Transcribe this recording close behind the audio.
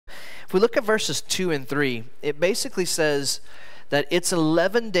If we look at verses 2 and 3, it basically says that it's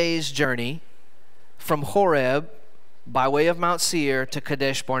 11 days journey from Horeb by way of Mount Seir to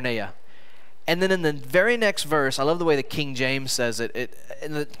Kadesh Barnea. And then in the very next verse, I love the way the King James says it.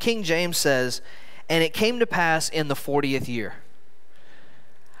 And the King James says, and it came to pass in the 40th year.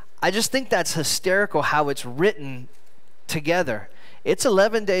 I just think that's hysterical how it's written together. It's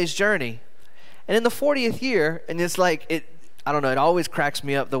 11 days journey. And in the 40th year, and it's like, I don't know, it always cracks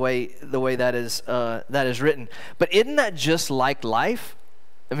me up the way that is written. But isn't that just like life?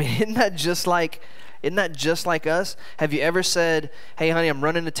 I mean, isn't that just like us? Have you ever said, "Hey, honey, I'm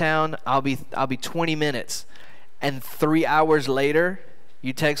running to town. I'll be 20 minutes," and 3 hours later,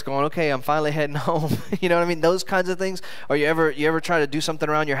 you text going, "Okay, I'm finally heading home." You know what I mean? Those kinds of things. Or you ever try to do something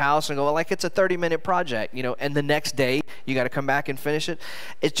around your house and go, well, like it's a 30-minute project, you know, and the next day you got to come back and finish it.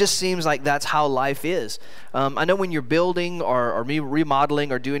 It just seems like that's how life is. I know when you're building or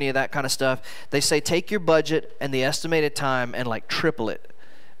remodeling or do any of that kind of stuff, they say take your budget and the estimated time and like triple it,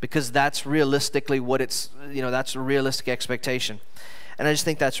 because that's realistically what it's, you know, that's a realistic expectation. And I just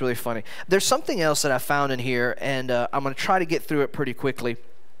think that's really funny. There's something else that I found in here, and I'm going to try to get through it pretty quickly.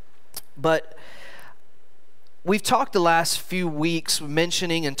 But we've talked the last few weeks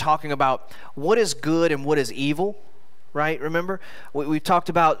mentioning and talking about what is good and what is evil, right? Remember? We've talked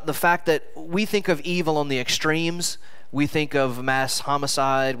about the fact that we think of evil on the extremes. We think of mass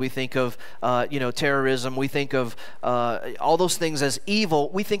homicide. We think of, terrorism. We think of all those things as evil.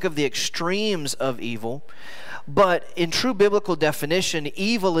 We think of the extremes of evil. But in true biblical definition,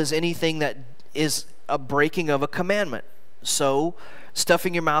 evil is anything that is a breaking of a commandment. So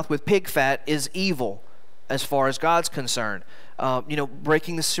stuffing your mouth with pig fat is evil as far as God's concerned.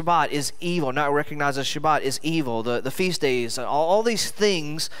 Breaking the Shabbat is evil. Not recognizing Shabbat is evil. The feast days, all these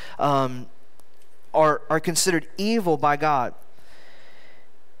things are considered evil by God.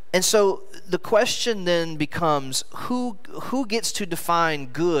 And so the question then becomes, who gets to define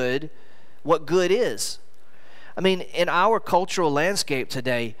good, what good is? I mean, in our cultural landscape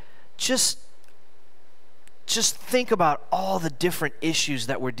today, just think about all the different issues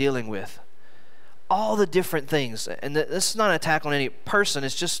that we're dealing with. All the different things. And this is not an attack on any person,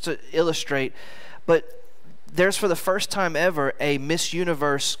 it's just to illustrate. But there's, for the first time ever, a Miss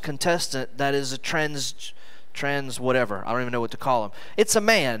Universe contestant that is a trans whatever. I don't even know what to call him. It's a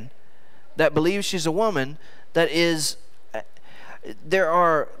man that believes she's a woman that is... There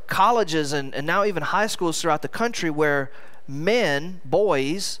are colleges and now even high schools throughout the country where men,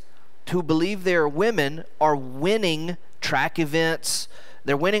 boys, who believe they're women are winning track events.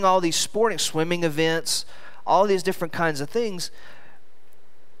 They're winning all these swimming events, all these different kinds of things.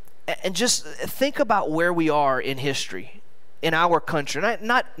 And just think about where we are in history, in our country.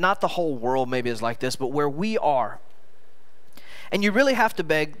 Not the whole world maybe is like this, but where we are. And you really have to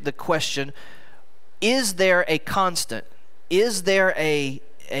beg the question, is there a constant? Is there a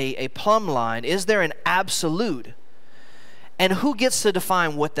plumb line? Is there an absolute? And who gets to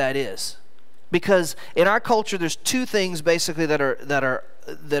define what that is? Because in our culture, there's two things basically that are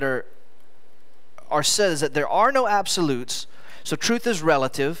said, is that there are no absolutes. So truth is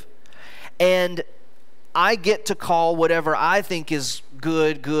relative, and I get to call whatever I think is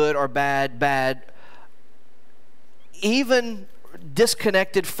good, or bad, even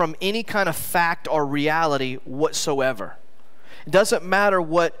disconnected from any kind of fact or reality whatsoever. It doesn't matter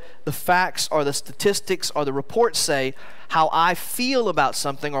what the facts or the statistics or the reports say. How I feel about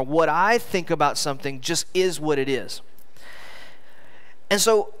something or what I think about something just is what it is. And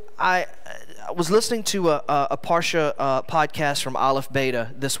so I was listening to a Parsha podcast from Aleph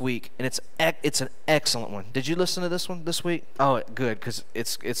Beta this week, and it's an excellent one. Did you listen to this one this week? Oh, good, because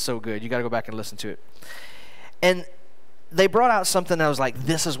it's so good. You got to go back and listen to it. And they brought out something that I was like,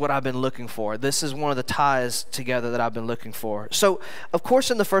 this is what I've been looking for. This is one of the ties together that I've been looking for. So, of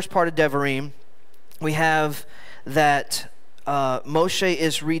course, in the first part of Devarim, we have that Moshe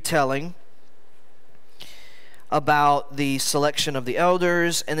is retelling about the selection of the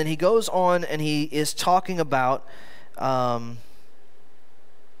elders, and then he goes on and he is talking about the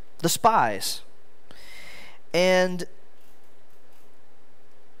spies. And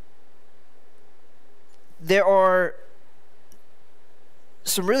there are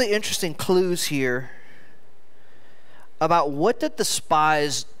some really interesting clues here about what did the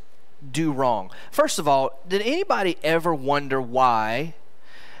spies do wrong. First of all, did anybody ever wonder why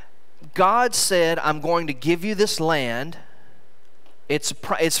God said, I'm going to give you this land, it's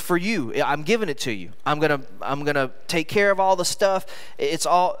for you, I'm giving it to you, I'm gonna take care of all the stuff, I'm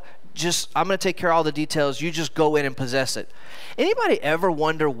gonna take care of all the details, you just go in and possess it. Anybody ever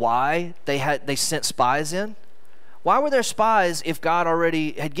wonder why they sent spies in? Why were there spies if God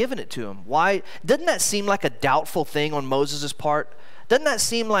already had given it to him? Why? Doesn't that seem like a doubtful thing on Moses' part? Doesn't that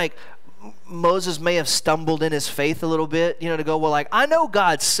seem like Moses may have stumbled in his faith a little bit, to go, well, like, I know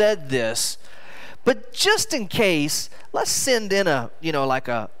God said this, but just in case, let's send in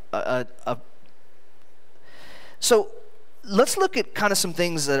So let's look at kind of some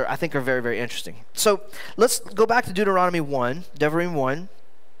things that I think are very, very interesting. So let's go back to Deuteronomy 1.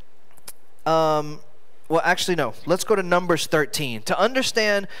 Well, actually, no. Let's go to Numbers 13. To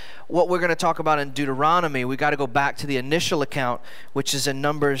understand what we're going to talk about in Deuteronomy, we got to go back to the initial account, which is in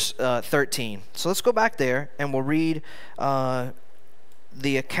Numbers 13. So let's go back there, and we'll read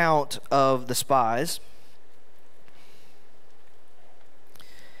the account of the spies.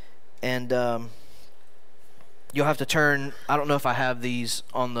 And you'll have to turn. I don't know if I have these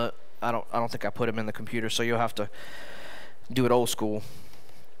on the. I don't think I put them in the computer, so you'll have to do it old school.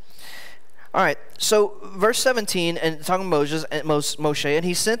 All right, so verse 17, and talking Moses and Moshe, and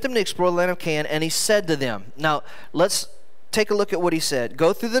he sent them to explore the land of Canaan, and he said to them. Now, let's take a look at what he said.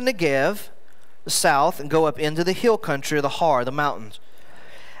 Go through the Negev, the south, and go up into the hill country of the Har, the mountains,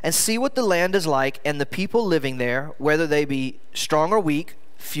 and see what the land is like, and the people living there, whether they be strong or weak,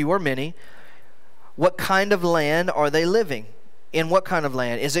 few or many. What kind of land are they living? In what kind of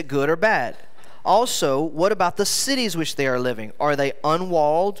land? Is it good or bad? Also, what about the cities which they are living? Are they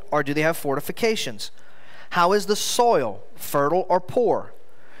unwalled, or do they have fortifications? How is the soil, fertile or poor?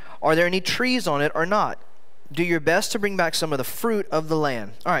 Are there any trees on it or not? Do your best to bring back some of the fruit of the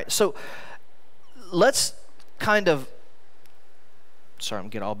land. All right, so let's kind of, sorry, I'm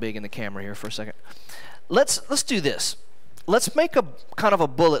getting all big in the camera here for a second. Let's do this. Let's make a kind of a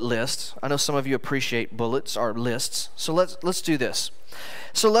bullet list. I know some of you appreciate bullets or lists, so let's do this.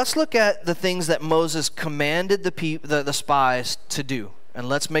 So let's look at the things that Moses commanded the spies to do, and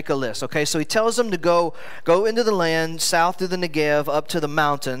let's make a list. Okay, so he tells them to go into the land south through the Negev up to the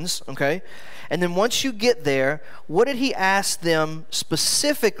mountains. Okay, and then once you get there, what did he ask them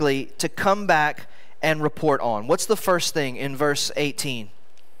specifically to come back and report on? What's the first thing in verse 18?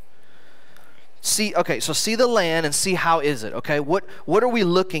 See the land and see how is it. Okay, what are we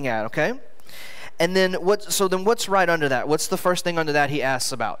looking at? Okay. And then what's right under that? What's the first thing under that he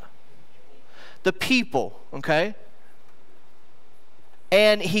asks about? The people, okay?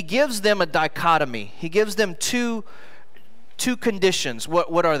 And he gives them a dichotomy. He gives them two conditions.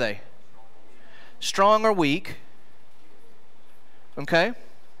 What are they? Strong or weak. Okay?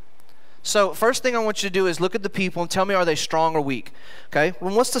 So first thing I want you to do is look at the people and tell me, are they strong or weak? Okay?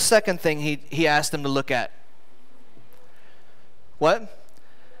 Well, what's the second thing he asked them to look at? What?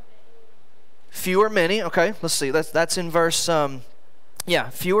 Few or many. Okay, let's see. That's in verse,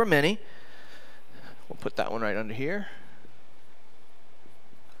 few or many. We'll put that one right under here.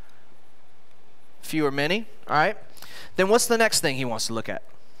 Few or many. All right. Then what's the next thing he wants to look at?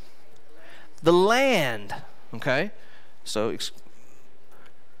 The land. Okay. So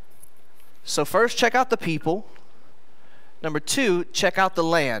first, check out the people. Number 2, check out the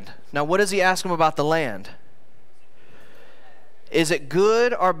land. Now, what does he ask them about the land? Is it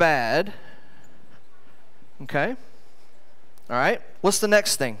good or bad? Okay. All right. What's the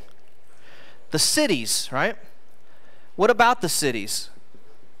next thing? The cities, right? What about the cities?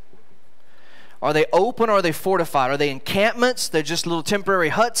 Are they open or are they fortified? Are they encampments? They're just little temporary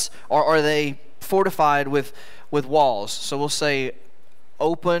huts, or are they fortified with walls? So we'll say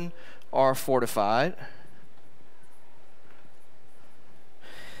open or fortified.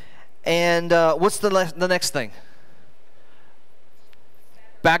 And what's the next thing?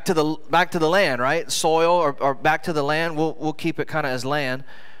 Back to the land, right? Soil or back to the land. We'll keep it kind of as land.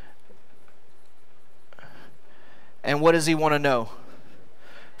 And what does he want to know?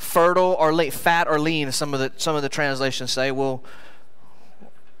 Fertile or fat or lean? Some of the translations say. Well,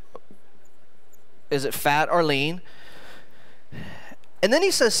 is it fat or lean? And then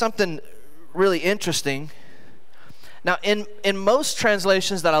he says something really interesting. Now, in most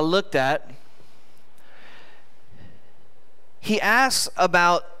translations that I looked at, he asks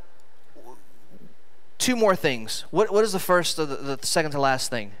about 2 more things. What is the first or the second to last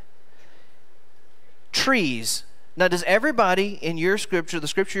thing? Trees. Now, does everybody in your scripture, the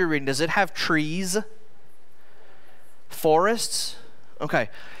scripture you're reading, does it have trees? Forests? Okay.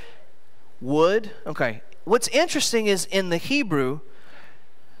 Wood? Okay. What's interesting is in the Hebrew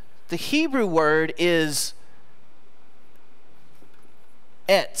word is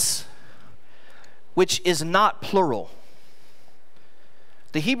etz, which is not plural.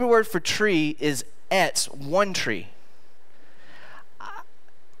 The Hebrew word for tree is etz, one tree.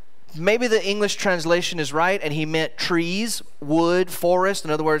 Maybe the English translation is right and he meant trees, wood, forest,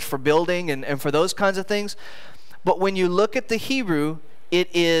 in other words, for building and for those kinds of things. But when you look at the Hebrew, it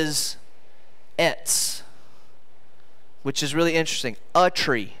is etz, which is really interesting. A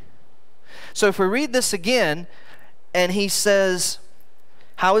tree. So if we read this again, and he says,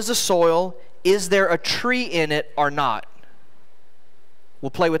 how is the soil? Is there a tree in it or not?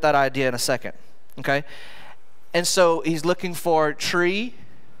 We'll play with that idea in a second. Okay? And so he's looking for tree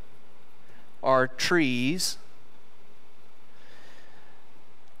or trees.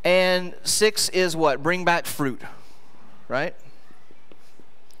 And 6 is what? Bring back fruit. Right?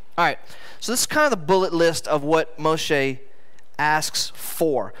 All right. So this is kind of the bullet list of what Moshe asks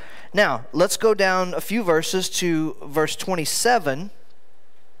for. Now, let's go down a few verses to verse 27.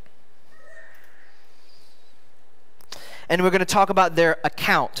 And we're going to talk about their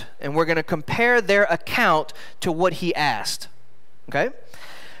account. And we're going to compare their account to what he asked. Okay?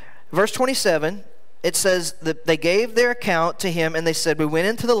 Verse 27, it says that they gave their account to him, and they said, we went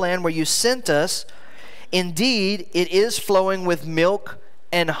into the land where you sent us. Indeed, it is flowing with milk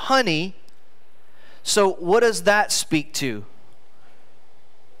and honey. So what does that speak to?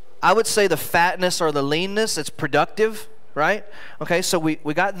 I would say the fatness or the leanness. It's productive, right? Okay, so we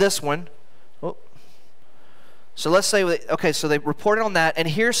got this one. Oh. So let's say, okay, so they reported on that, and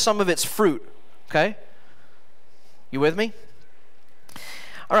here's some of its fruit, okay? You with me?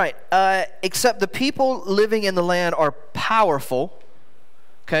 All right, except the people living in the land are powerful.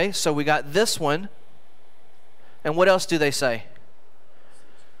 Okay, so we got this one. And what else do they say?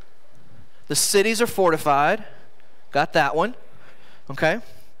 The cities are fortified. Got that one. Okay.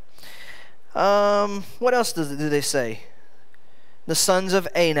 What else do they say? The sons of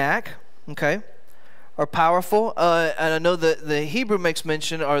Anak, okay, are powerful. And I know that the Hebrew makes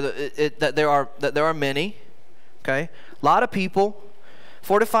mention that there are many. Okay, a lot of people,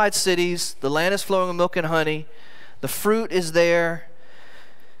 fortified cities. The land is flowing with milk and honey. The fruit is there.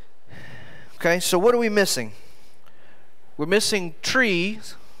 Okay, so what are we missing? We're missing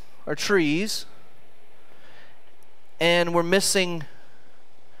trees, and we're missing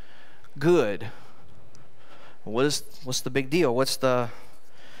good. What's the big deal? What's the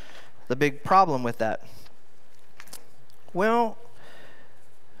big problem with that? Well,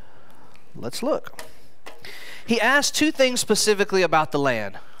 let's look. He asked two things specifically about the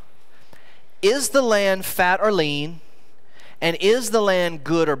land. Is the land fat or lean? And is the land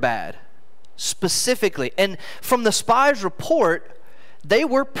good or bad? Specifically. And from the spies' report, they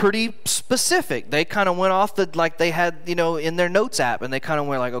were pretty specific. They kind of went off like they had, in their notes app, and they kind of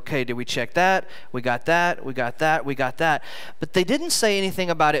went like, okay, did we check that? We got that, we got that, we got that. But they didn't say anything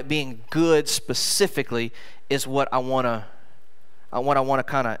about it being good specifically, is what I want to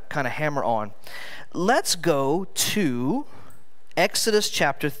kind of hammer on. Let's go to Exodus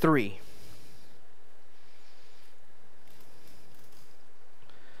chapter 3.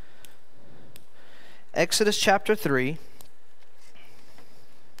 Exodus chapter 3.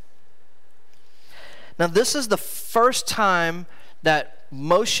 Now, this is the first time that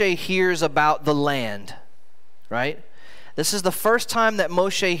Moshe hears about the land, right? This is the first time that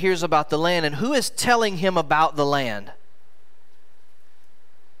Moshe hears about the land. And who is telling him about the land?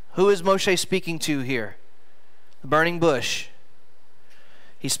 Who is Moshe speaking to here? The burning bush.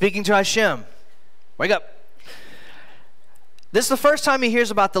 He's speaking to Hashem. Wake up. This is the first time he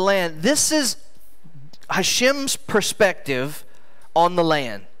hears about the land. This is Hashem's perspective on the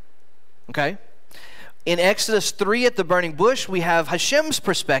land. Okay? In Exodus 3 at the burning bush, we have Hashem's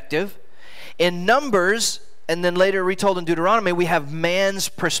perspective. In Numbers, and then later retold in Deuteronomy, we have man's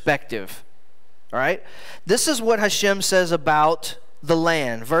perspective. All right? This is what Hashem says about the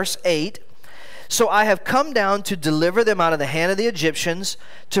land. Verse 8, so I have come down to deliver them out of the hand of the Egyptians,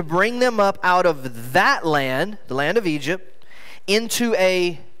 to bring them up out of that land, the land of Egypt, into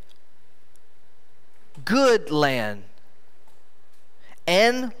a good land,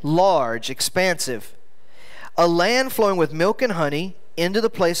 and large, expansive, a land flowing with milk and honey, into the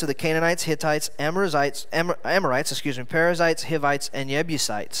place of the Canaanites, Hittites, Amorites, Perizzites, Hivites, and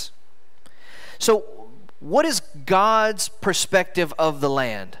Jebusites. So, what is God's perspective of the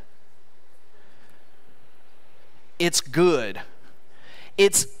land? It's good.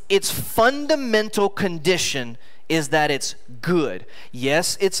 Its fundamental condition is that it's good.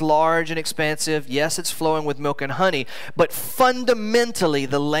 Yes, it's large and expansive. Yes, it's flowing with milk and honey. But fundamentally,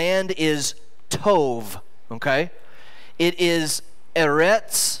 the land is tov. Okay? It is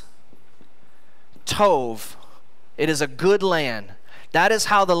eretz tov. It is a good land. That is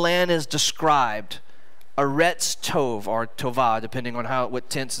how the land is described. Eretz tov, or tovah, depending on what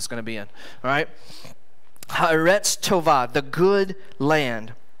tense it's going to be in. All right? Eretz tovah, the good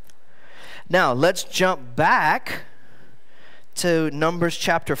land. Now, let's jump back to Numbers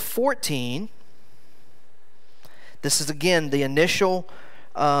chapter 14. This is, again, the initial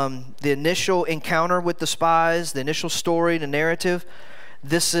encounter with the spies, the initial story, the narrative.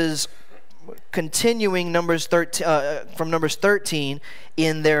 This is continuing Numbers 13, from Numbers 13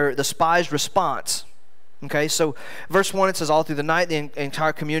 in the spies' response. Okay, so verse 1, it says, all through the night, the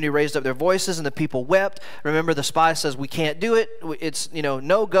entire community raised up their voices, and the people wept. Remember, the spy says, we can't do it. It's,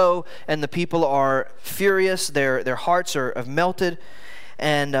 no go. And the people are furious. Their hearts have melted.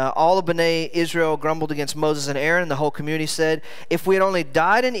 And all of Bnei Israel grumbled against Moses and Aaron, and the whole community said, if we had only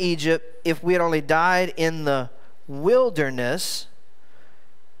died in Egypt, if we had only died in the wilderness.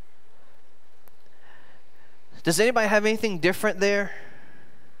 Does anybody have anything different there?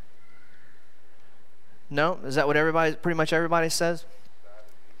 No? Is that what pretty much everybody says?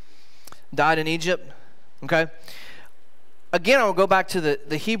 Died in Egypt? Okay. Again, I'll go back to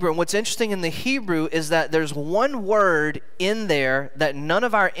the Hebrew. And what's interesting in the Hebrew is that there's one word in there that none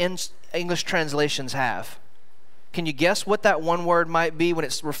of our English translations have. Can you guess what that one word might be when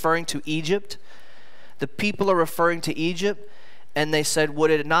it's referring to Egypt? The people are referring to Egypt, and they said, would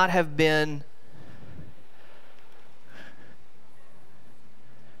it not have been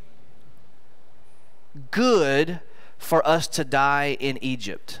good for us to die in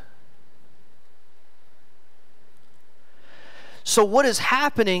Egypt? So what is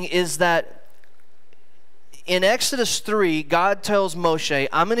happening is that in Exodus 3, God tells Moshe,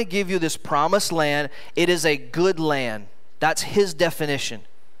 I'm going to give you this promised land. It is a good land. That's his definition.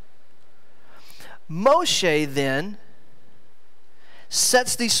 Moshe then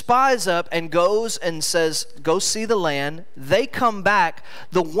sets these spies up and goes and says, go see the land. They come back.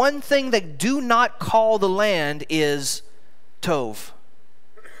 The one thing they do not call the land is Tov.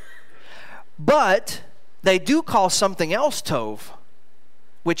 But they do call something else Tov,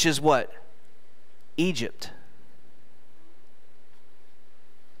 which is what? Egypt.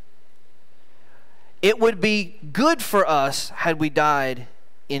 It would be good for us had we died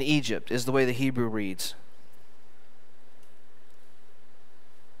in Egypt, is the way the Hebrew reads.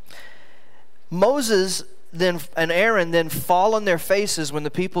 Moses and Aaron then fall on their faces when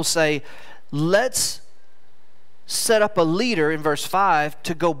the people say, let's set up a leader, in verse 5,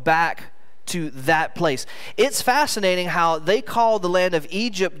 to go back to that place. It's fascinating how they call the land of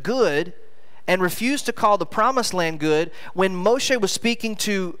Egypt good and refused to call the promised land good. When Moshe was speaking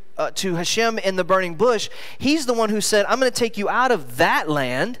to Hashem in the burning bush, he's the one who said, I'm going to take you out of that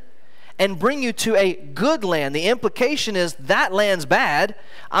land and bring you to a good land. The implication is that land's bad.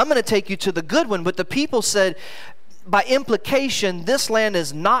 I'm going to take you to the good one. But the people said, by implication, this land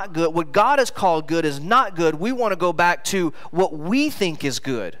is not good. What God has called good is not good. We want to go back to what we think is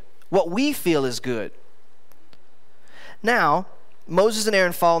good, what we feel is good. Now, Moses and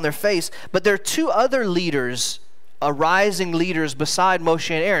Aaron fall on their face, but there are two other leaders, rising leaders beside Moshe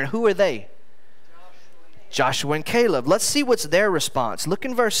and Aaron. Who are they? Joshua and Caleb. Let's see what's their response. Look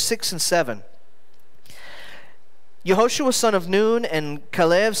in verse 6 and 7. Yehoshua son of Nun and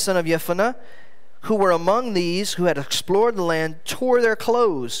Caleb son of Jephunneh, who were among these who had explored the land, tore their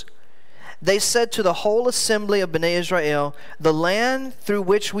clothes. They said to the whole assembly of Bnei Israel, the land through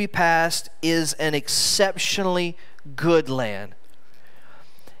which we passed is an exceptionally good land.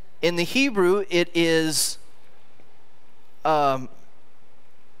 In the Hebrew, it is Tov,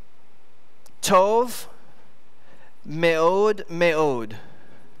 Meod, Meod,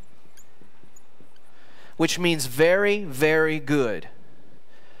 which means very, very good.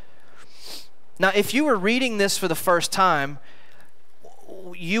 Now, if you were reading this for the first time,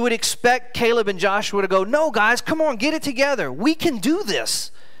 you would expect Caleb and Joshua to go, no, guys, come on, get it together. We can do this.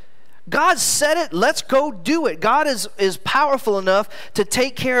 God said it, let's go do it. God is powerful enough to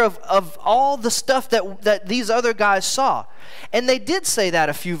take care of all the stuff that these other guys saw. And they did say that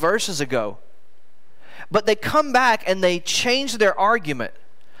a few verses ago. But they come back and they change their argument.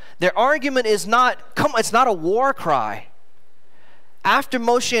 Their argument is it's not a war cry. After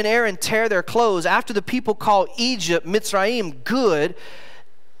Moshe and Aaron tear their clothes, after the people call Egypt, Mitzrayim, good,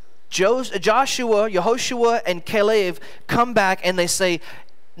 Joshua, Yehoshua, and Caleb come back and they say,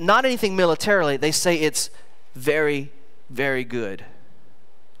 not anything militarily, they say it's very, very good.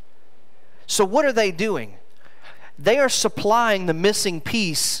 So what are they doing? They are supplying the missing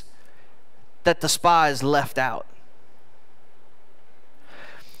piece that the spies left out.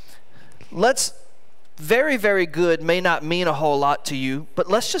 Very, very good may not mean a whole lot to you, but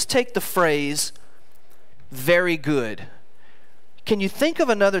let's just take the phrase, very good. Can you think of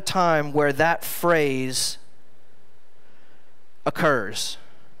another time where that phrase occurs?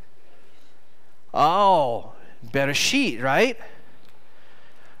 Oh, Bereshit, right?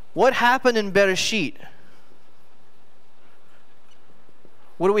 What happened in Bereshit?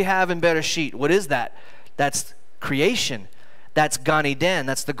 What do we have in Bereshit? What is that? That's creation. That's Gan Eden.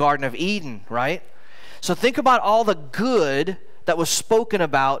 That's the Garden of Eden, right? So think about all the good that was spoken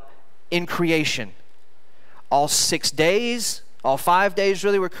about in creation. All 6 days, all 5 days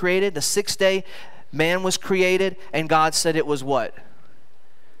really were created. The sixth day, man was created, and God said it was what?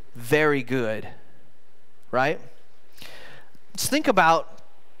 Very good, right? Let's think about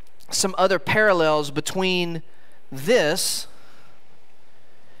some other parallels between this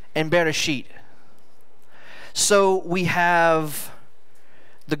and Bereshit. So we have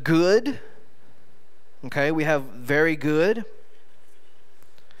the good, okay, we have very good.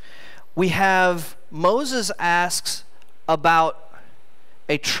 We have Moses asks about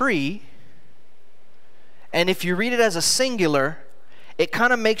a tree, and if you read it as a singular, it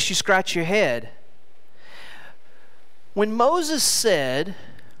kind of makes you scratch your head. When Moses said,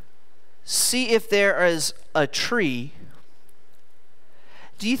 see if there is a tree,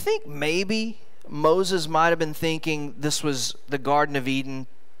 do you think maybe Moses might have been thinking this was the Garden of Eden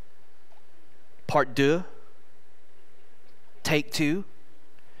part 2, take 2?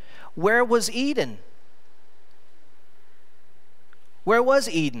 Where was Eden? Where was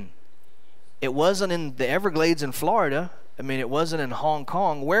Eden? It wasn't in the Everglades in Florida. I mean, it wasn't in Hong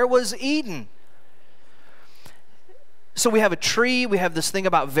Kong. Where was Eden? So we have a tree. We have this thing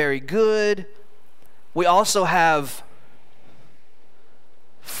about very good. We also have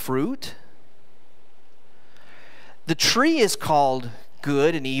fruit. The tree is called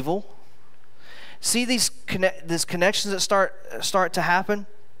good and evil. See these connections that start to happen?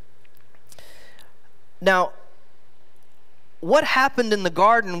 Now, what happened in the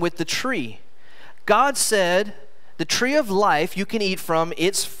garden with the tree? God said, the tree of life you can eat from,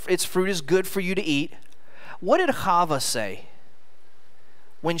 its fruit is good for you to eat. What did Chava say?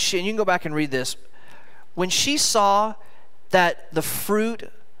 When she, and you can go back and read this, when she saw that the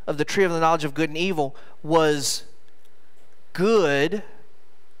fruit of the tree of the knowledge of good and evil was good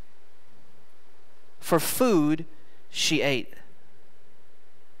for food, she ate.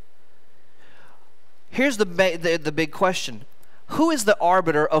 Here's the big question. Who is the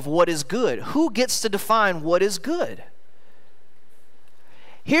arbiter of what is good? Who gets to define what is good?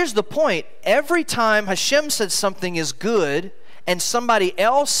 Here's the point. Every time Hashem said something is good and somebody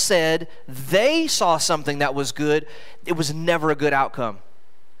else said they saw something that was good, it was never a good outcome.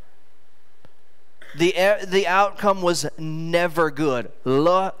 The outcome was never good.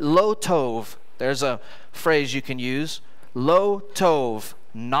 Lo tov. There's a phrase you can use. Lo tov.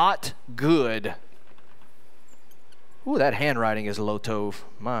 Not good. Ooh, that handwriting is lo tov.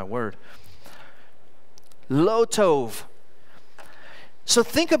 My word. Lo tov. So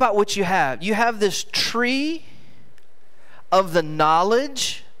think about what you have. You have this tree of the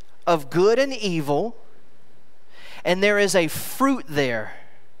knowledge of good and evil, and there is a fruit there.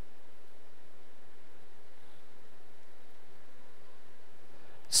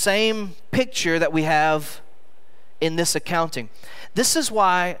 Same picture that we have in this accounting. This is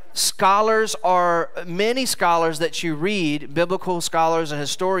why many scholars that you read, biblical scholars and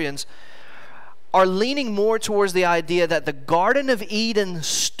historians, are leaning more towards the idea that the Garden of Eden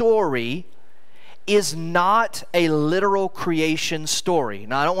story is not a literal creation story.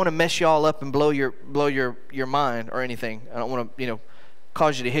 Now, I don't want to mess you all up and blow your mind or anything. I don't want to,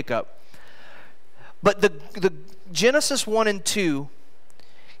 cause you to hiccup. But the Genesis 1 and 2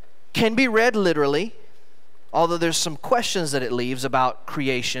 can be read literally, although there's some questions that it leaves about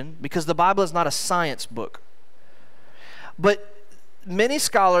creation, because the Bible is not a science book. But many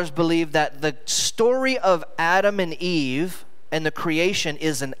scholars believe that the story of Adam and Eve and the creation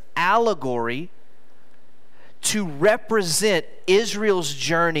is an allegory to represent Israel's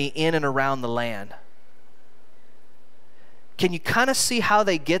journey in and around the land. Can you kind of see how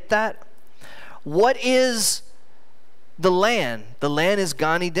they get that? What is the land? The land is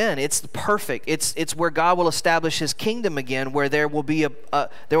Gan Eden. It's perfect. It's where God will establish His kingdom again, where there will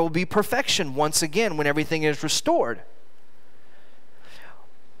be perfection once again when everything is restored.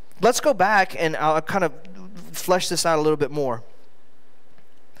 Let's go back and I'll kind of flesh this out a little bit more.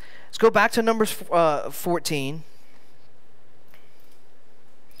 Let's go back to Numbers 14.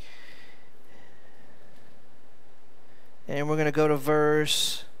 And we're going to go to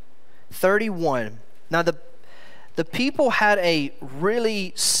verse 31. Now the people had a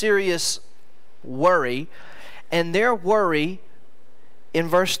really serious worry, and their worry in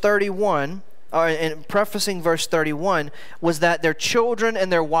verse 31, and prefacing verse 31, was that their children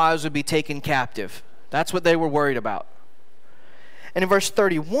and their wives would be taken captive. That's what they were worried about. And in verse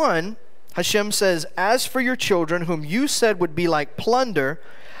 31, Hashem says, "As for your children, whom you said would be like plunder,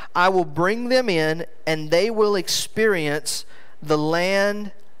 I will bring them in, and they will experience the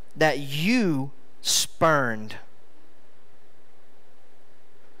land that you spurned."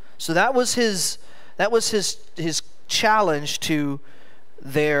 So that was his challenge to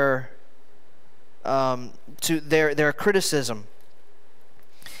their criticism.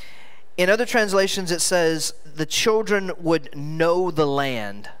 In other translations, it says the children would know the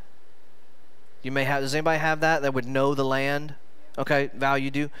land. Does anybody have that? That would know the land? Okay, Val,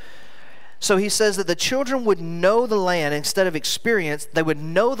 you do. So he says that the children would know the land instead of experience. They would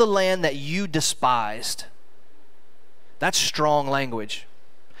know the land that you despised. That's strong language.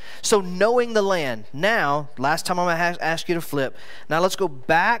 So knowing the land. Now, last time I'm going to ask you to flip. Now let's go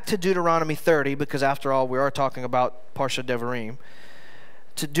back to Deuteronomy 30, because after all, we are talking about Parsha Devarim.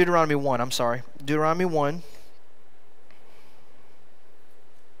 To Deuteronomy 1, I'm sorry. Deuteronomy 1.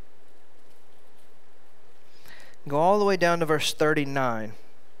 Go all the way down to verse 39.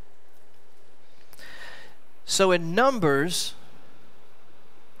 So in Numbers,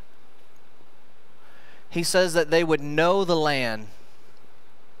 he says that they would know the land.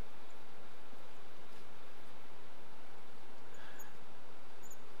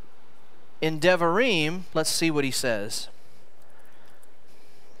 In Devarim, let's see what he says.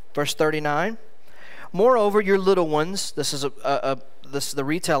 Verse 39. Moreover, your little ones, this is the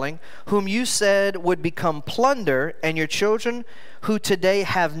retelling, whom you said would become plunder, and your children who today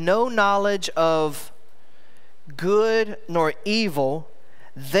have no knowledge of good nor evil,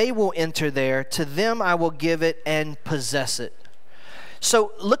 they will enter there. To them I will give it and possess it.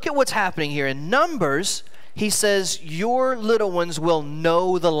 So look at what's happening here. In Numbers, he says, your little ones will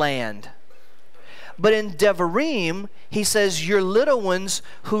know the land. But in Devarim, he says, your little ones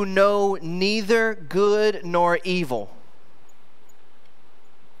who know neither good nor evil.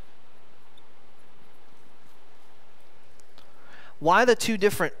 Why the two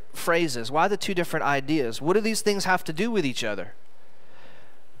different phrases? Why the two different ideas? What do these things have to do with each other?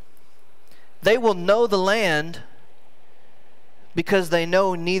 They will know the land because they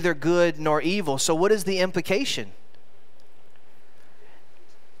know neither good nor evil. So what is the implication?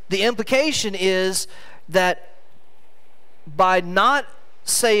 The implication is that by not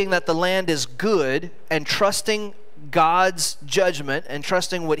saying that the land is good and trusting God's judgment and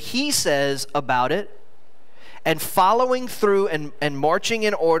trusting what He says about it and following through and marching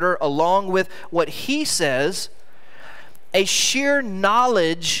in order along with what He says, a sheer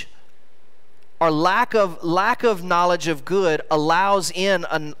knowledge or lack of knowledge of good allows in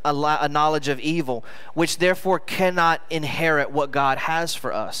a knowledge of evil, which therefore cannot inherit what God has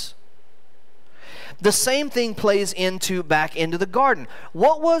for us. The same thing plays back into the garden.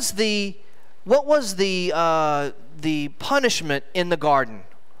 What was the punishment in the garden?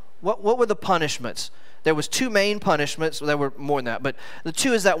 What were the punishments? There was two main punishments. There were more than that, but the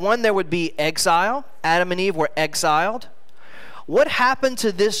two is that one, there would be exile. Adam and Eve were exiled. What happened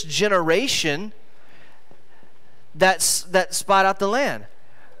to this generation that spied out the land?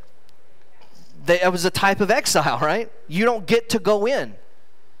 It was a type of exile, right? You don't get to go in.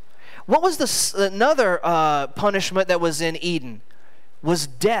 What was another punishment that was in Eden? Was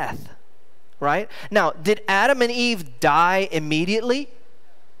death, right? Now, did Adam and Eve die immediately?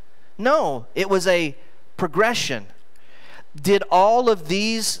 No, it was a progression. Did all of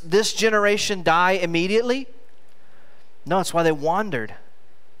this generation die immediately? No, that's why they wandered.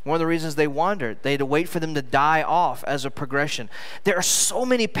 One of the reasons they wandered, they had to wait for them to die off as a progression. There are so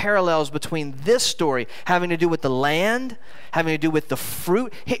many parallels between this story having to do with the land, having to do with the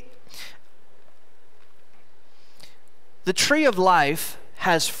fruit. The tree of life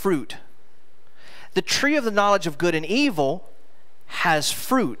has fruit. The tree of the knowledge of good and evil has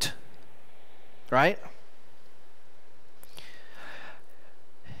fruit, right?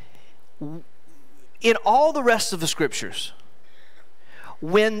 In all the rest of the scriptures,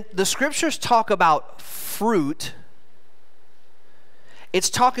 when the scriptures talk about fruit, it's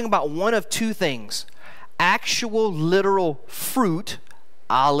talking about one of two things: actual literal fruit,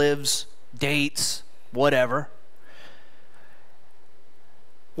 olives, dates, whatever.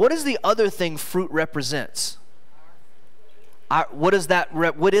 What is the other thing fruit represents? What is that?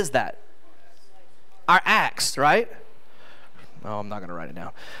 Our acts, right? Oh, I'm not going to write it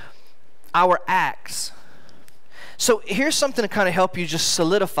down. Our acts. So here's something to kind of help you just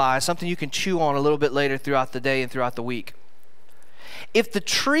solidify, something you can chew on a little bit later throughout the day and throughout the week. If the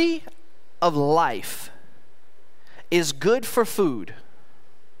tree of life is good for food,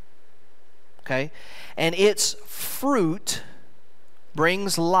 okay, and its fruit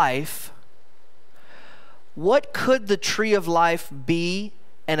brings life, what could the tree of life be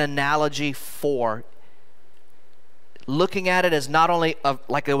an analogy for? Looking at it as not only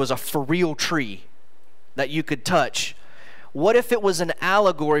like it was a for real tree that you could touch. What if it was an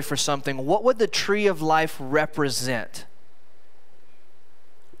allegory for something? What would the tree of life represent?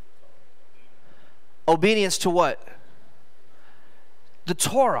 Obedience to what? The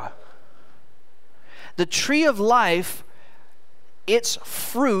Torah. The tree of life, its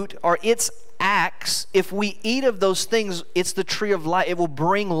fruit or its acts, if we eat of those things, it's the tree of life. It will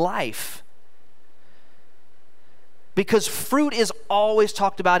bring life. Because fruit is always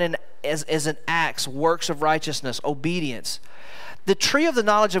talked about as an acts, works of righteousness, obedience. The tree of the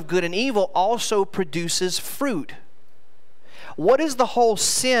knowledge of good and evil also produces fruit. What is the whole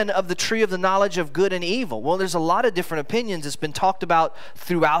sin of the tree of the knowledge of good and evil? Well, there's a lot of different opinions. It's been talked about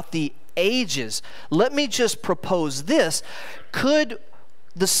throughout the ages. Let me just propose this. Could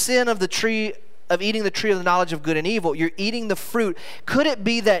the sin of the tree of eating the tree of the knowledge of good and evil, you're eating the fruit, could it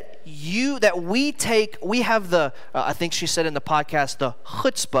be that we have the, I think she said in the podcast, the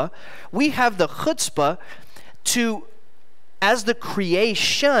chutzpah, we have the chutzpah to, as the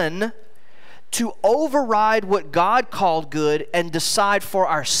creation, to override what God called good and decide for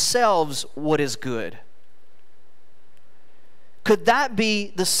ourselves what is good? Could that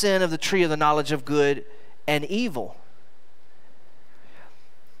be the sin of the tree of the knowledge of good and evil?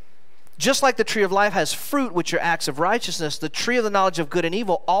 Just like the tree of life has fruit, which are acts of righteousness, the tree of the knowledge of good and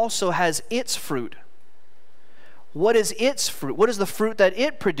evil also has its fruit. What is its fruit? What is the fruit that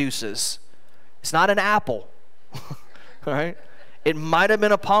it produces? It's not an apple. All right? It might have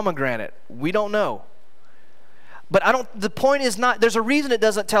been a pomegranate. We don't know. But the point is not, there's a reason it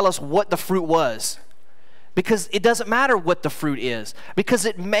doesn't tell us what the fruit was. Because it doesn't matter what the fruit is. Because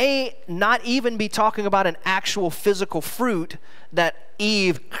it may not even be talking about an actual physical fruit that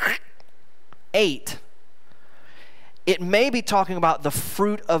Eve ate. It may be talking about the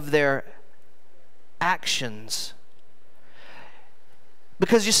fruit of their actions.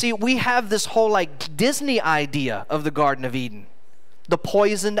 Because you see, we have this whole like Disney idea of the Garden of Eden. The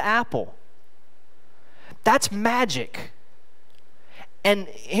poisoned apple. That's magic. And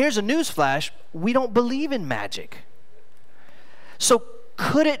here's a newsflash, we don't believe in magic. So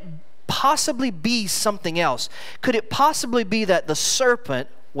could it possibly be something else? Could it possibly be that the serpent,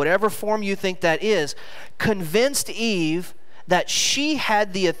 whatever form you think that is, convinced Eve that she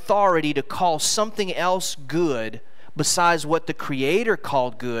had the authority to call something else good besides what the Creator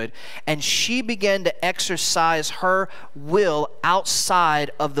called good, and she began to exercise her will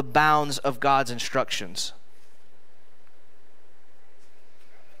outside of the bounds of God's instructions?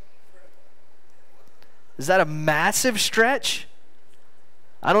 Is that a massive stretch?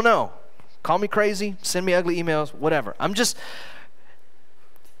 I don't know. Call me crazy, send me ugly emails, whatever.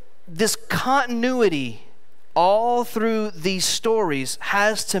 This continuity all through these stories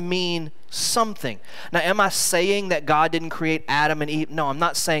has to mean something. Now, am I saying that God didn't create Adam and Eve? No, I'm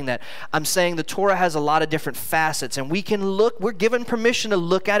not saying that. I'm saying the Torah has a lot of different facets, and we're given permission to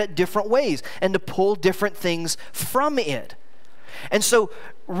look at it different ways and to pull different things from it. And so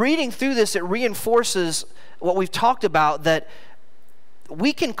reading through this, it reinforces what we've talked about, that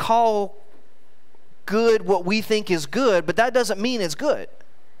we can call good what we think is good, but that doesn't mean it's good.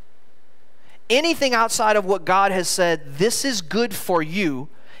 Anything outside of what God has said, this is good for you,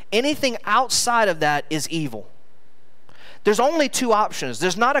 anything outside of that is evil. There's only two options.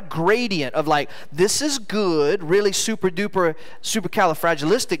 There's not a gradient of like, this is good, really super duper,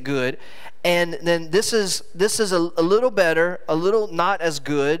 supercalifragilistic good, and then this is a little better, a little not as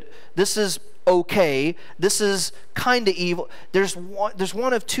good, this is okay, this is kind of evil. There's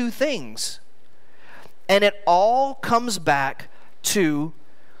one of two things. And it all comes back to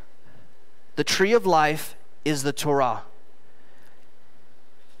the tree of life is the Torah.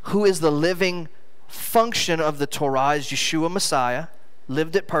 Who is the living function of the Torah is Yeshua Messiah,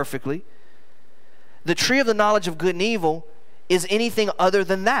 lived it perfectly. The tree of the knowledge of good and evil is anything other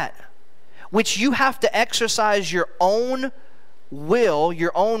than that, which you have to exercise your own will,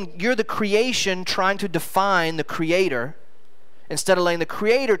 you're the creation trying to define the Creator instead of letting the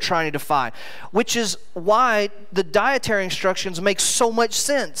Creator trying to define, which is why the dietary instructions make so much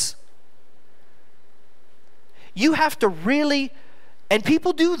sense. You have to really, and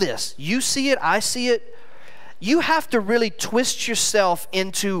people do this, you see it, I see it, you have to really twist yourself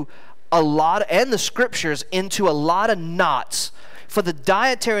into a lot, and the scriptures, into a lot of knots for the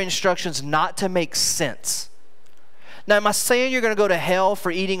dietary instructions not to make sense. Now, am I saying you're going to go to hell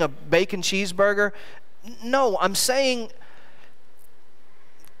for eating a bacon cheeseburger? No, I'm saying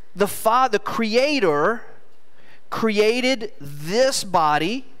the Creator created this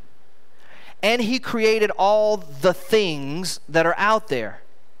body, and He created all the things that are out there.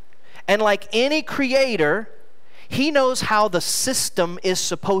 And like any creator, He knows how the system is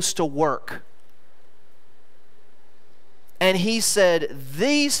supposed to work. And He said,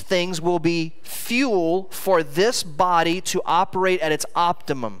 these things will be fuel for this body to operate at its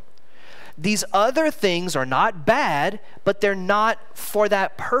optimum. These other things are not bad, but they're not for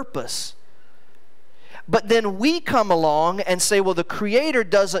that purpose. But then we come along and say, well, the Creator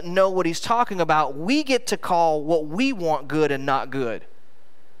doesn't know what he's talking about. We get to call what we want good and not good.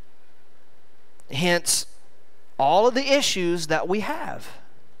 Hence, all of the issues that we have.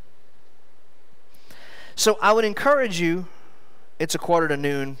 So I would encourage you, it's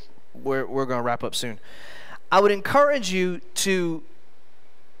 1:45. We're going to wrap up soon. I would encourage you to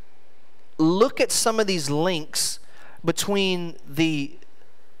look at some of these links between the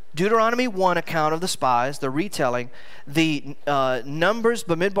Deuteronomy 1 account of the spies, the retelling, the Numbers,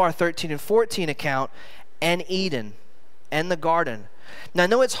 Bamidbar 13 and 14 account, and Eden and the garden. Now, I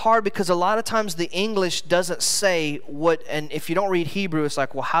know it's hard because a lot of times the English doesn't say what, and if you don't read Hebrew, it's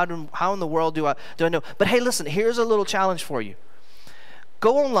like, well, how in the world do I know? But hey, listen, here's a little challenge for you.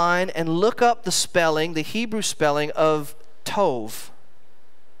 Go online and look up the spelling, the Hebrew spelling of Tov.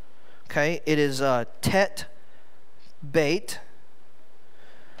 Okay, it is Tet Beit.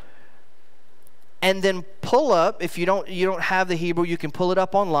 And then pull up, if you don't have the Hebrew, you can pull it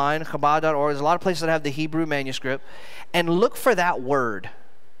up online, Chabad.org. There's a lot of places that have the Hebrew manuscript. And look for that word.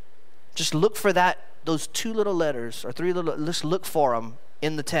 Just look for those 2 little letters or 3 little, just look for them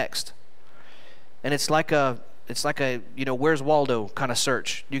in the text. And it's like a where's Waldo kind of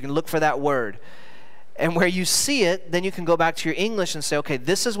search. You can look for that word. And where you see it, then you can go back to your English and say, okay,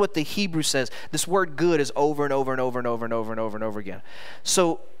 this is what the Hebrew says. This word good is over and over and over and over and over and over and over again.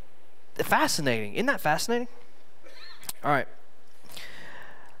 So, fascinating. Isn't that fascinating? All right.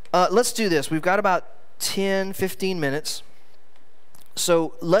 Let's do this. We've got about 10, 15 minutes.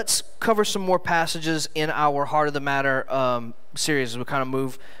 So let's cover some more passages in our Heart of the Matter series as we kind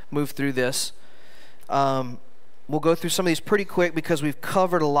of move through this. We'll go through some of these pretty quick because we've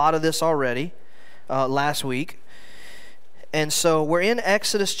covered a lot of this already last week. And so we're in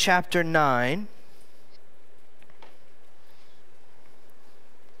Exodus chapter 9.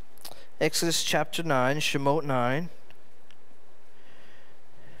 Exodus chapter 9, Shemot 9.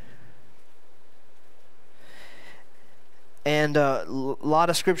 And a lot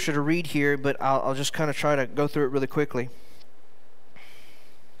of scripture to read here, but I'll just kind of try to go through it really quickly.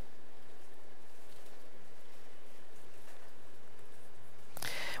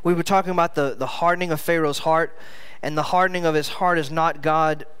 We were talking about the hardening of Pharaoh's heart, and the hardening of his heart is not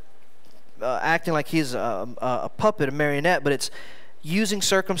God acting like he's a puppet, a marionette, but it's using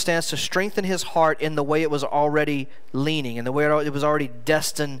circumstance to strengthen his heart in the way it was already leaning, in the way it was already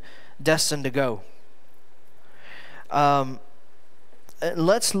destined to go.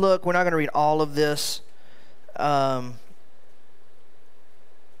 Let's look. We're not going to read all of this. Let's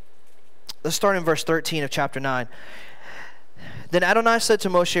start in verse 13 of chapter 9. Then Adonai said to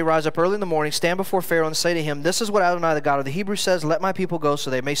Moshe, rise up early in the morning, stand before Pharaoh, and say to him, this is what Adonai, the God of the Hebrews, says, let my people go so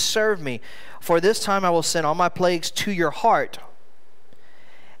they may serve me. For this time I will send all my plagues to your heart,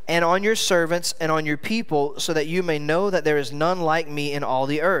 and on your servants and on your people, so that you may know that there is none like me in all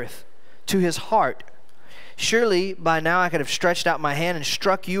the earth. To his heart. Surely by now I could have stretched out my hand and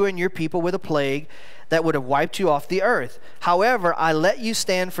struck you and your people with a plague that would have wiped you off the earth. However, I let you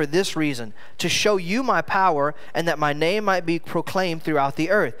stand for this reason, to show you my power, and that my name might be proclaimed throughout the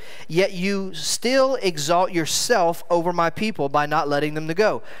earth. Yet you still exalt yourself over my people by not letting them to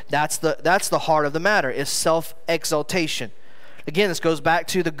go. That's the heart of the matter, is self-exaltation. Again, this goes back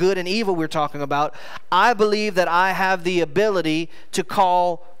to the good and evil we're talking about. I believe that I have the ability to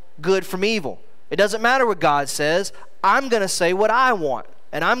call good from evil. It doesn't matter what God says. I'm going to say what I want.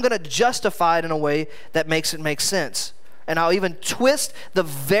 And I'm going to justify it in a way that makes it make sense. And I'll even twist the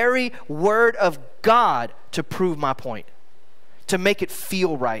very word of God to prove my point. To make it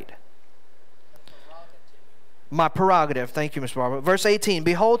feel right. My prerogative. Thank you, Ms. Barbara. Verse 18.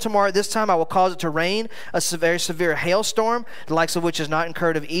 Behold, tomorrow at this time I will cause it to rain, a very severe hailstorm, the likes of which has not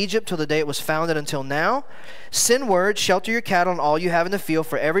incurred of Egypt till the day it was founded until now. Send word, shelter your cattle and all you have in the field,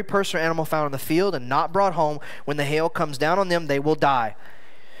 for every person or animal found in the field and not brought home, when the hail comes down on them, they will die.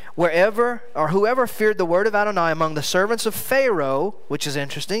 Wherever or whoever feared the word of Adonai among the servants of Pharaoh, which is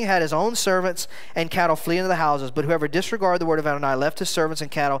interesting, had his own servants and cattle flee into the houses, but whoever disregarded the word of Adonai left his servants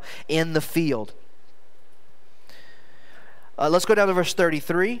and cattle in the field. Let's go down to verse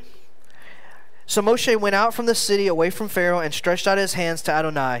 33. So Moshe went out from the city away from Pharaoh and stretched out his hands to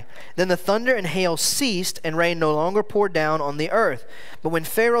Adonai. Then the thunder and hail ceased, and rain no longer poured down on the earth. But when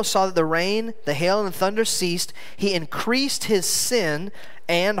Pharaoh saw that the rain, the hail, and the thunder ceased, he increased his sin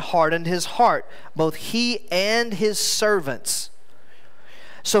and hardened his heart, both he and his servants.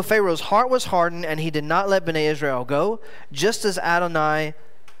 So Pharaoh's heart was hardened, and he did not let Bnei Israel go, just as Adonai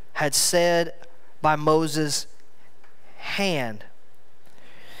had said by Moses' hand.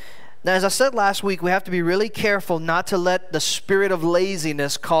 Now, as I said last week, we have to be really careful not to let the spirit of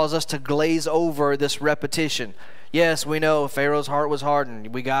laziness cause us to glaze over this repetition. Yes, we know Pharaoh's heart was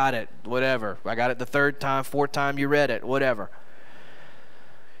hardened. We got it. Whatever. I got it the third time, fourth time you read it. Whatever.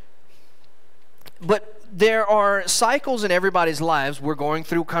 But there are cycles in everybody's lives. We're going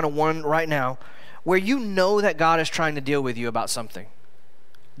through kind of one right now where you know that God is trying to deal with you about something.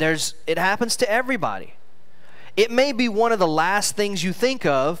 It happens to everybody. It may be one of the last things you think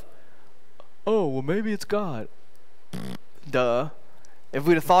of. Oh, well, maybe it's God. Duh. If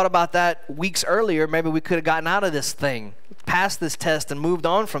we'd have thought about that weeks earlier, maybe we could have gotten out of this thing, passed this test, and moved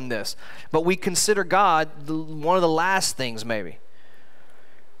on from this. But we consider God one of the last things, maybe.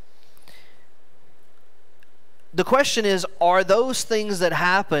 The question is, are those things that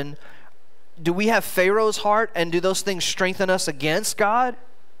happen, do we have Pharaoh's heart, and do those things strengthen us against God?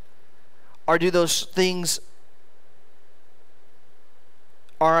 Or do those things,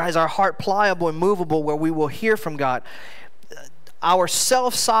 or is our heart pliable and movable where we will hear from God? Our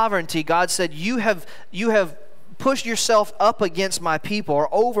self-sovereignty, God said, you have pushed yourself up against my people or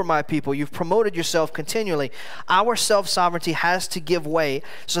over my people. You've promoted yourself continually. Our self-sovereignty has to give way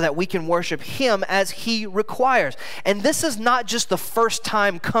so that we can worship Him as He requires. And this is not just the first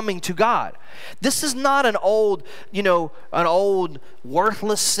time coming to God. This is not an old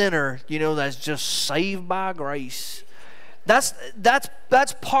worthless sinner, that's just saved by grace. That's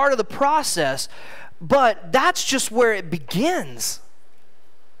part of the process. But that's just where it begins.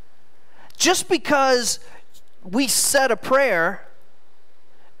 Just because we said a prayer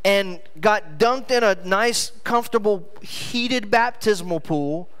and got dunked in a nice, comfortable, heated baptismal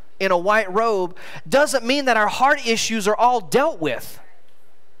pool in a white robe doesn't mean that our heart issues are all dealt with.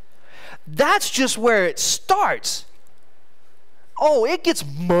 That's just where it starts. Oh, it gets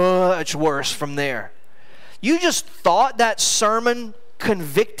much worse from there. You just thought that sermon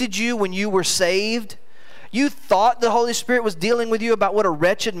convicted you when you were saved? You thought the Holy Spirit was dealing with you about what a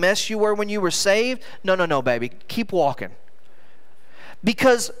wretched mess you were when you were saved? No, baby. Keep walking.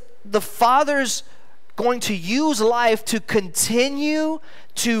 Because the Father's going to use life to continue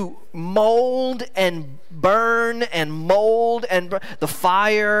to mold and burn and mold and the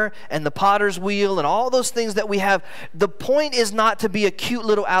fire and the potter's wheel and all those things that we have. The point is not to be a cute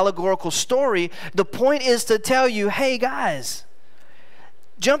little allegorical story. The point is to tell you, hey guys,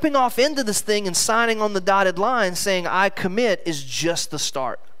 jumping off into this thing and signing on the dotted line saying, I commit, is just the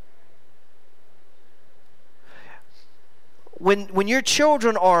start. When your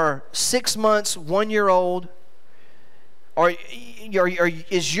children are 6 months, 1 year old, or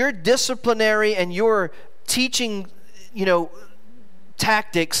is your disciplinary and your teaching,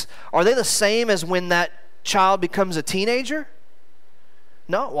 tactics, are they the same as when that child becomes a teenager?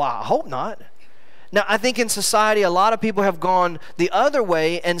 No, well, I hope not. Now, I think in society, a lot of people have gone the other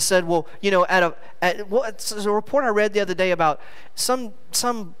way and said, well, it's a report I read the other day about some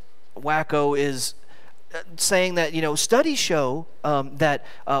wacko is saying that, studies show that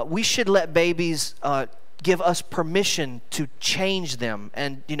we should let babies give us permission to change them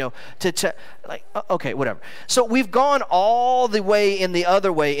and, okay, whatever. So we've gone all the way in the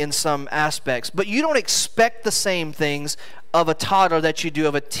other way in some aspects, but you don't expect the same things of a toddler that you do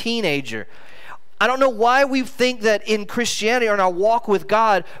of a teenager. I don't know why we think that in Christianity or in our walk with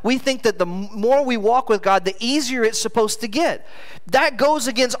God, we think that the more we walk with God, the easier it's supposed to get. That goes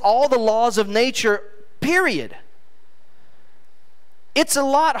against all the laws of nature, period. It's a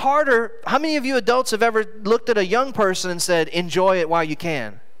lot harder. How many of you adults have ever looked at a young person and said, enjoy it while you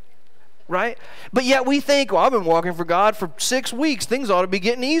can? Right? But yet we think, well, I've been walking for God for 6 weeks. Things ought to be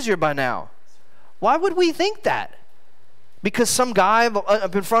getting easier by now. Why would we think that? Because some guy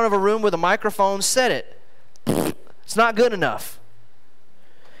up in front of a room with a microphone said it. It's not good enough.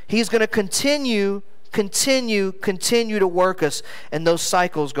 He's going to continue to work us, and those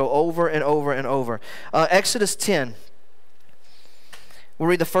cycles go over and over and over. Exodus 10. We'll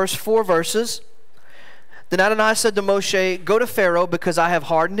read the first 4 verses. Then Adonai said to Moshe, go to Pharaoh, because I have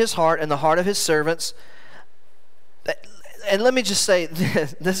hardened his heart and the heart of his servants. And let me just say,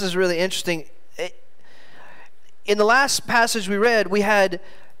 this is really interesting. In the last passage we read, we had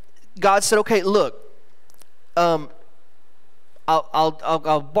God said, okay, look, I'll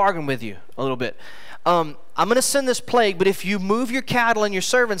bargain with you a little bit. I'm going to send this plague, but if you move your cattle and your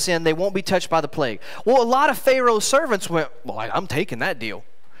servants in, they won't be touched by the plague. Well, a lot of Pharaoh's servants went, well, I'm taking that deal.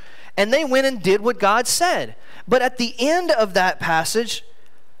 And they went and did what God said. But at the end of that passage,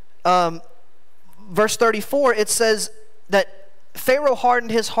 verse 34, it says that Pharaoh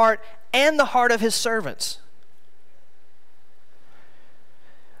hardened his heart and the heart of his servants.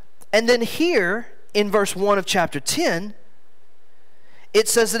 And then here, in verse 1 of chapter 10, it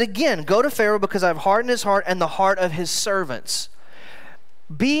says it again, go to Pharaoh because I've hardened his heart and the heart of his servants.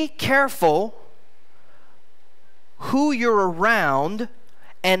 Be careful who you're around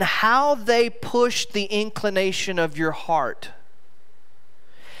and how they push the inclination of your heart.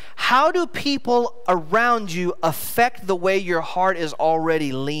 How do people around you affect the way your heart is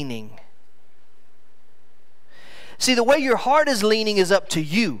already leaning? See, the way your heart is leaning is up to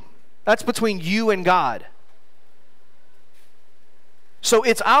you. That's between you and God. So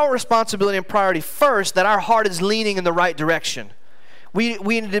it's our responsibility and priority first that our heart is leaning in the right direction. We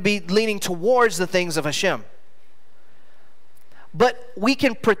need to be leaning towards the things of Hashem. But we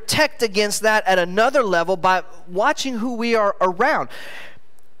can protect against that at another level by watching who we are around.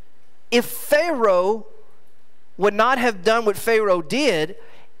 If Pharaoh would not have done what Pharaoh did,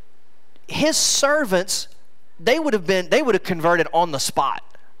 his servants, they would have converted on the spot.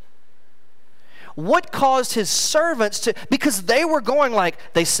 What caused his servants to, because they were going like,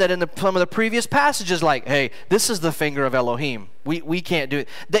 they said in some of the previous passages like, hey, this is the finger of Elohim. We can't do it.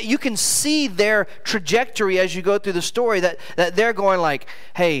 That you can see their trajectory as you go through the story, that they're going like,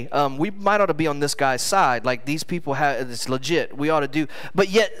 hey, we might ought to be on this guy's side. Like these people it's legit. We ought to do. But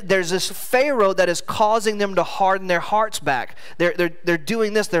yet there's this Pharaoh that is causing them to harden their hearts back. They're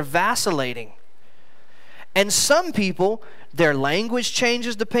doing this. They're vacillating. And some people, their language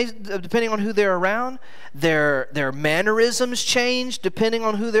changes depending on who they're around. Their mannerisms change depending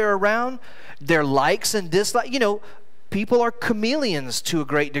on who they're around. Their likes and dislikes. You know, people are chameleons to a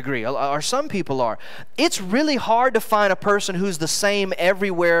great degree, or some people are. It's really hard to find a person who's the same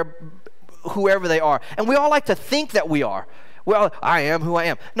everywhere, whoever they are. And we all like to think that we are. Well, I am who I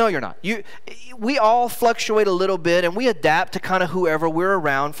am. No, you're not. We all fluctuate a little bit, and we adapt to kind of whoever we're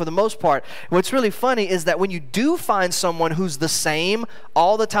around for the most part. What's really funny is that when you do find someone who's the same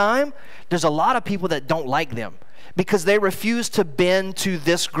all the time, there's a lot of people that don't like them because they refuse to bend to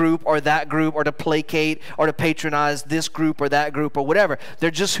this group or that group or to placate or to patronize this group or that group or whatever.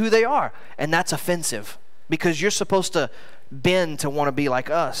 They're just who they are, and that's offensive because you're supposed to bend to want to be like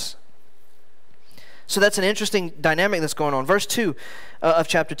us. So that's an interesting dynamic that's going on. Verse 2 of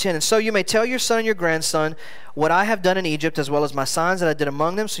chapter 10. And so you may tell your son and your grandson what I have done in Egypt, as well as my signs that I did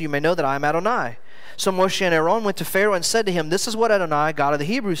among them, so you may know that I am Adonai. So Moshe and Aaron went to Pharaoh and said to him, this is what Adonai, God of the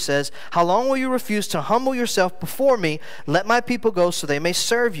Hebrews, says, how long will you refuse to humble yourself before me? Let my people go so they may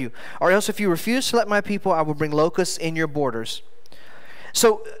serve you. Or else if you refuse to let my people, I will bring locusts in your borders.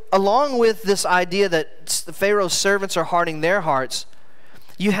 So along with this idea that Pharaoh's servants are hardening their hearts,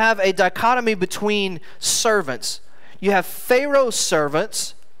 you have a dichotomy between servants. You have Pharaoh's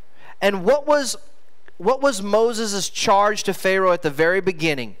servants, and what was Moses' charge to Pharaoh at the very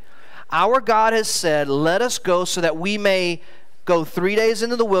beginning? Our God has said, let us go so that we may go 3 days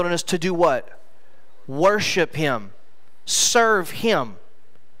into the wilderness to do what? Worship Him. Serve Him.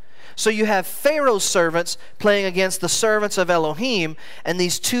 So you have Pharaoh's servants playing against the servants of Elohim, and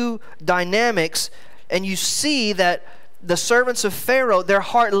these two dynamics, and you see that the servants of Pharaoh, their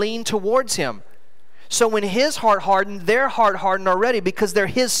heart leaned towards him. So when his heart hardened, their heart hardened already because they're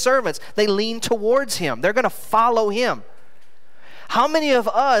his servants. They lean towards him. They're going to follow him. How many of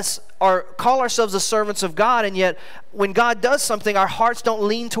us call ourselves the servants of God, and yet when God does something, our hearts don't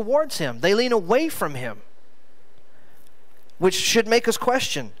lean towards him. They lean away from him, which should make us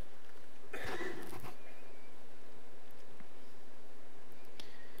question.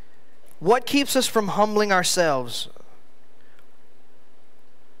 What keeps us from humbling ourselves?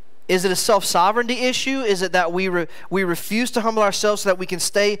 Is it a self-sovereignty issue? Is it that we refuse to humble ourselves so that we can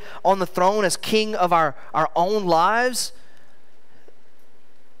stay on the throne as king of our own lives?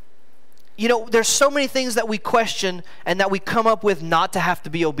 You know, there's so many things that we question and that we come up with not to have to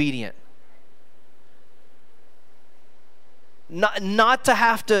be obedient. Not to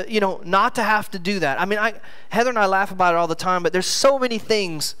have to, you know, not to have to do that. I mean, Heather and I laugh about it all the time, but there's so many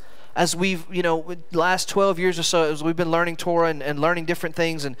things as we've, you know, the last 12 years or so, as we've been learning Torah and learning different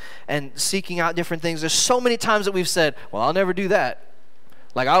things and seeking out different things, there's so many times that we've said, well, I'll never do that.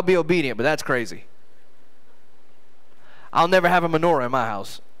 Like, I'll be obedient, but that's crazy. I'll never have a menorah in my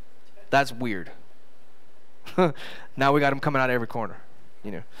house. That's weird. Now we got them coming out of every corner,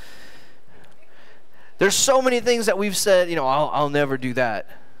 you know. There's so many things that we've said, you know, I'll never do that.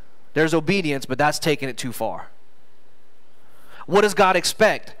 There's obedience, but that's taking it too far. What does God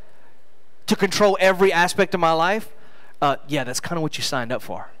expect? To control every aspect of my life? Yeah, that's kind of what you signed up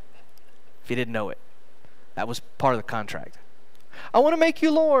for. If you didn't know it. That was part of the contract. I want to make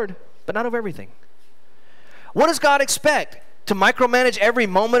you Lord, but not of everything. What does God expect? To micromanage every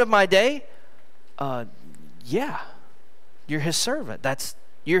moment of my day? Yeah. You're his servant.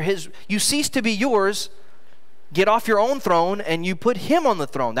 You cease to be yours get off your own throne and you put him on the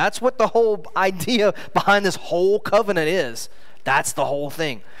throne. That's what the whole idea behind this whole covenant is. That's the whole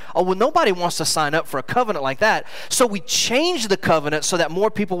thing. Oh, well, nobody wants to sign up for a covenant like that. So we change the covenant so that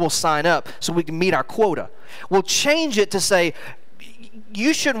more people will sign up so we can meet our quota. We'll change it to say,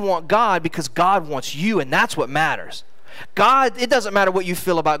 you shouldn't want God because God wants you, and that's what matters. God, it doesn't matter what you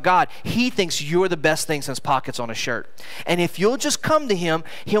feel about God. He thinks you're the best thing since pockets on a shirt. And if you'll just come to him,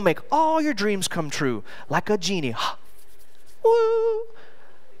 he'll make all your dreams come true like a genie. Woo!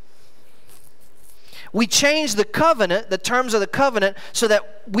 We change the covenant, the terms of the covenant, so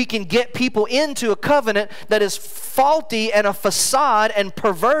that we can get people into a covenant that is faulty and a facade and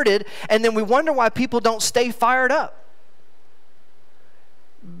perverted, and then we wonder why people don't stay fired up.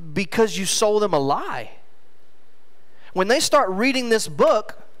 Because you sold them a lie. When they start reading this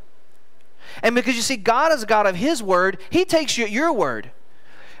book, and because you see, God is a God of his word, he takes you at your word.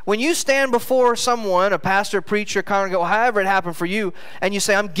 When you stand before someone, a pastor, preacher, congregant, however it happened for you, and you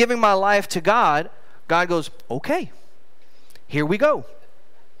say, I'm giving my life to God, God goes, okay, here we go.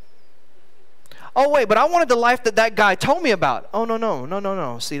 Oh, wait, but I wanted the life that that guy told me about. Oh,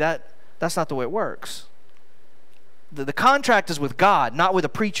 no. See, that's not the way it works. The contract is with God, not with a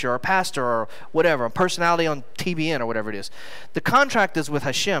preacher or a pastor or whatever, a personality on TBN or whatever it is. The contract is with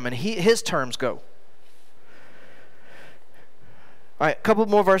Hashem, and his terms go. All right, a couple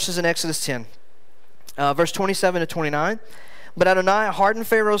more verses in Exodus 10. Verse 27 to 29. But Adonai hardened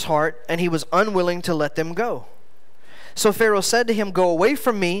Pharaoh's heart, and he was unwilling to let them go. So Pharaoh said to him, go away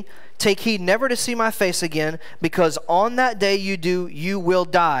from me, take heed never to see my face again, because on that day you do, you will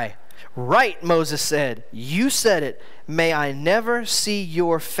die. Right, Moses said. You said it. May I never see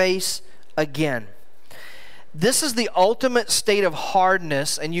your face again. This is the ultimate state of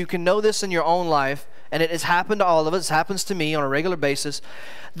hardness, and you can know this in your own life, and it has happened to all of us. It happens to me on a regular basis.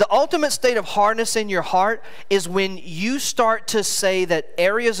 The ultimate state of hardness in your heart is when you start to say that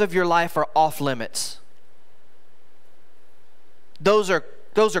areas of your life are off limits. Those are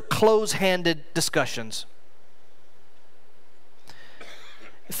close-handed discussions.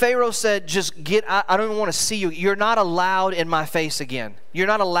 Pharaoh said, just get, I don't even want to see you. You're not allowed in my face again. You're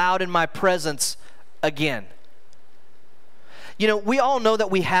not allowed in my presence again. You know, we all know that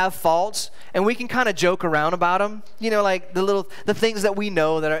we have faults, and we can kind of joke around about them. You know, like the things that we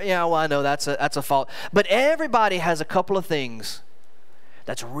know that are, yeah, well, I know that's a fault. But everybody has a couple of things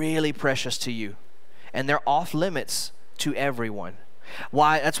that's really precious to you, and they're off limits to everyone.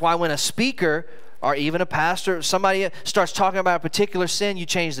 That's why when a speaker or even a pastor, somebody starts talking about a particular sin, you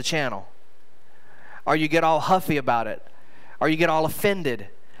change the channel. Or you get all huffy about it. Or you get all offended.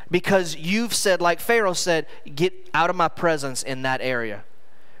 Because you've said, like Pharaoh said, get out of my presence in that area.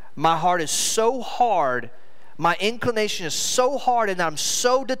 My heart is so hard, my inclination is so hard, and I'm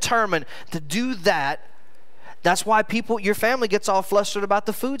so determined to do that. That's why your family gets all flustered about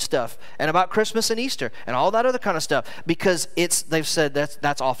the food stuff and about Christmas and Easter and all that other kind of stuff. Because they've said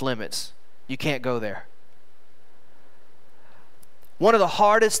that's off limits. You can't go there. One of the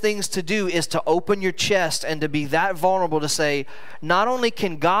hardest things to do is to open your chest and to be that vulnerable to say, not only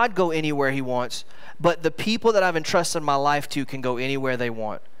can God go anywhere he wants, but the people that I've entrusted my life to can go anywhere they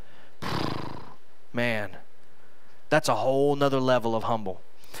want. Man, that's a whole nother level of humble.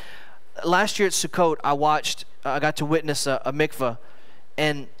 Last year at Sukkot, I got to witness a mikvah,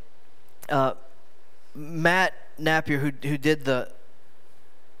 and Matt Napier, who did the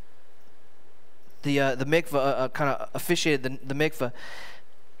mikvah, kind of officiated the mikvah,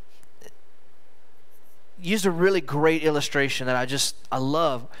 used a really great illustration that I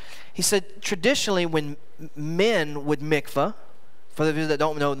love. He said, traditionally when men would mikvah, for those of you that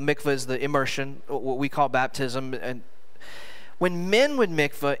don't know, the mikvah is the immersion, what we call baptism, and when men would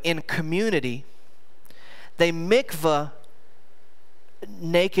mikvah in community, they mikvah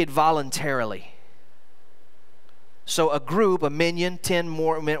naked voluntarily. So a group, a minyan, 10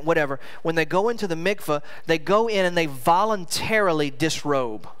 more, whatever, when they go into the mikvah, they go in and they voluntarily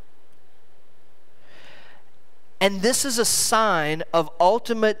disrobe. And this is a sign of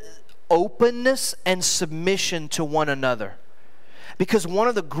ultimate openness and submission to one another. Because one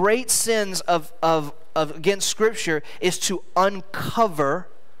of the great sins of against Scripture is to uncover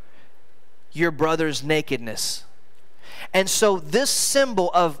your brother's nakedness. And so this symbol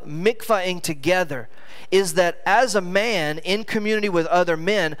of mikvahing together is that as a man in community with other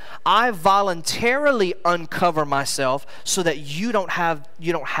men, I voluntarily uncover myself so that you don't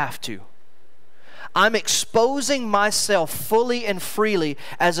have to. I'm exposing myself fully and freely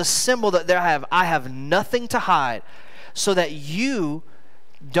as a symbol that I have nothing to hide, so that you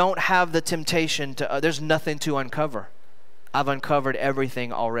don't have the temptation to, there's nothing to uncover. I've uncovered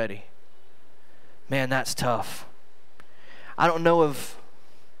everything already. Man, that's tough. I don't know of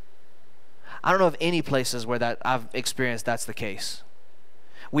any places where that I've experienced that's the case.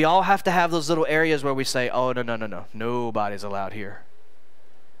 We all have to have those little areas where we say, oh, no, nobody's allowed here.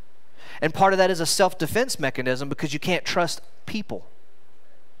 And part of that is a self-defense mechanism because you can't trust people.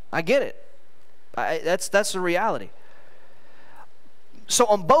 I get it. That's the reality. So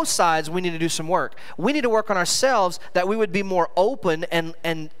on both sides, we need to do some work. We need to work on ourselves that we would be more open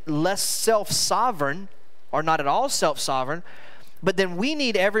and less self-sovereign, or not at all self-sovereign. But then we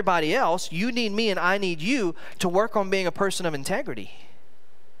need everybody else, you need me and I need you, to work on being a person of integrity.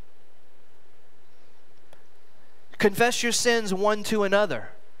 Confess your sins one to another.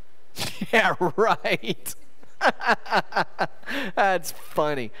 Yeah, right. That's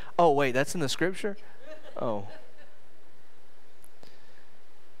funny. Oh, wait, that's in the scripture? Oh.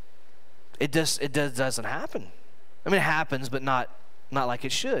 It doesn't happen. I mean, it happens, but not like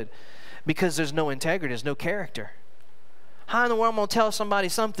it should. Because there's no integrity, there's no character. How in the world am I going to tell somebody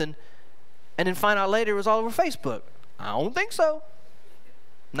something and then find out later it was all over Facebook? I don't think so.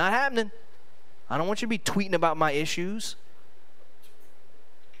 Not happening. I don't want you to be tweeting about my issues.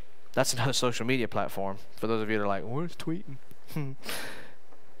 That's another social media platform for those of you that are like, where's tweeting? All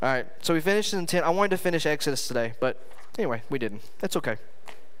right, so we finished in 10. I wanted to finish Exodus today, but anyway, we didn't. That's okay.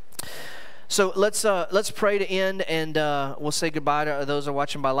 So let's pray to end, and we'll say goodbye to those that are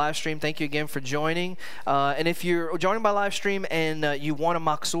watching by live stream. Thank you again for joining. And if you're joining by live stream and you want a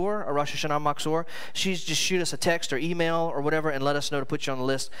Maksur, a Rosh Hashanah Maksur, just shoot us a text or email or whatever, and let us know to put you on the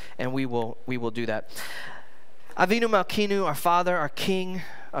list, and we will do that. Avinu Malkinu, our Father, our King.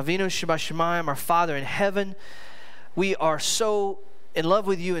 Avinu Shabbat Shalom, our Father in heaven. We are so in love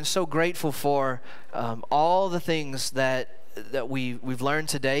with you and so grateful for all the things that we've learned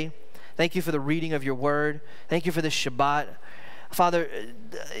today. Thank you for the reading of your word. Thank you for this Shabbat. Father,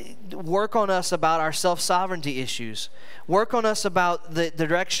 work on us about our self-sovereignty issues. Work on us about the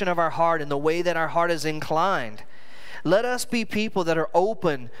direction of our heart and the way that our heart is inclined. Let us be people that are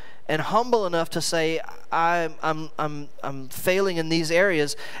open and humble enough to say, I'm failing in these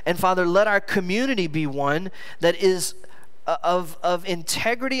areas. And Father, let our community be one that is of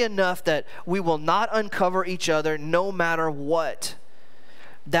integrity enough that we will not uncover each other no matter what.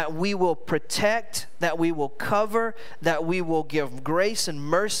 That we will protect, that we will cover, that we will give grace and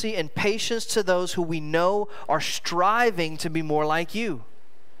mercy and patience to those who we know are striving to be more like you.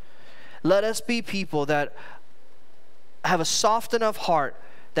 Let us be people that have a soft enough heart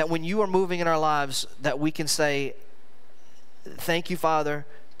that when you are moving in our lives, that we can say, thank you, Father,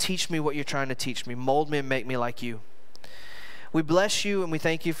 teach me what you're trying to teach me, mold me and make me like you. We bless you and we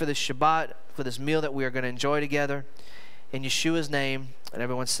thank you for this Shabbat, for this meal that we are going to enjoy together. In Yeshua's name, and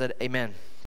everyone said amen.